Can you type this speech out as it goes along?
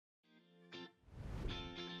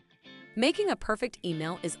Making a perfect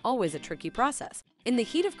email is always a tricky process. In the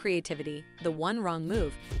heat of creativity, the one wrong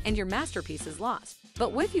move, and your masterpiece is lost.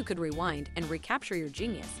 But what if you could rewind and recapture your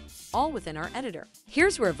genius, all within our editor?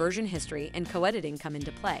 Here's where version history and co-editing come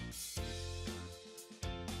into play.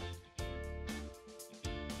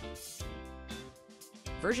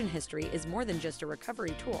 Version history is more than just a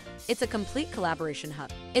recovery tool. It's a complete collaboration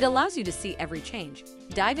hub. It allows you to see every change,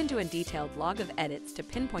 dive into a detailed log of edits to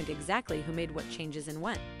pinpoint exactly who made what changes and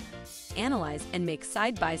when, analyze and make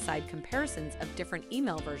side-by-side comparisons of different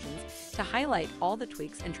email versions to highlight all the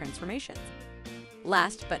tweaks and transformations.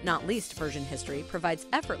 Last but not least, version history provides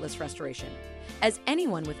effortless restoration, as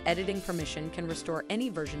anyone with editing permission can restore any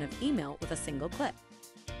version of email with a single click.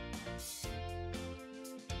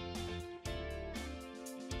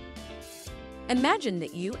 Imagine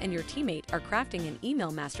that you and your teammate are crafting an email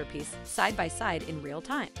masterpiece side by side in real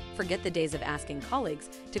time. Forget the days of asking colleagues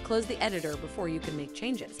to close the editor before you can make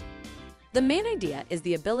changes. The main idea is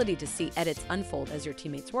the ability to see edits unfold as your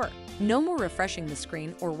teammates work. No more refreshing the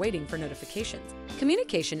screen or waiting for notifications.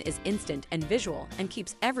 Communication is instant and visual and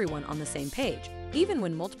keeps everyone on the same page. Even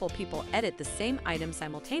when multiple people edit the same item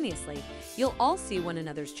simultaneously, you'll all see one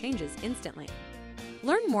another's changes instantly.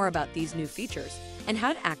 Learn more about these new features and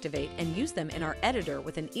how to activate and use them in our editor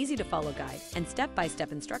with an easy-to-follow guide and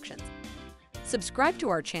step-by-step instructions. Subscribe to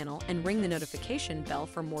our channel and ring the notification bell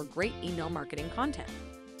for more great email marketing content.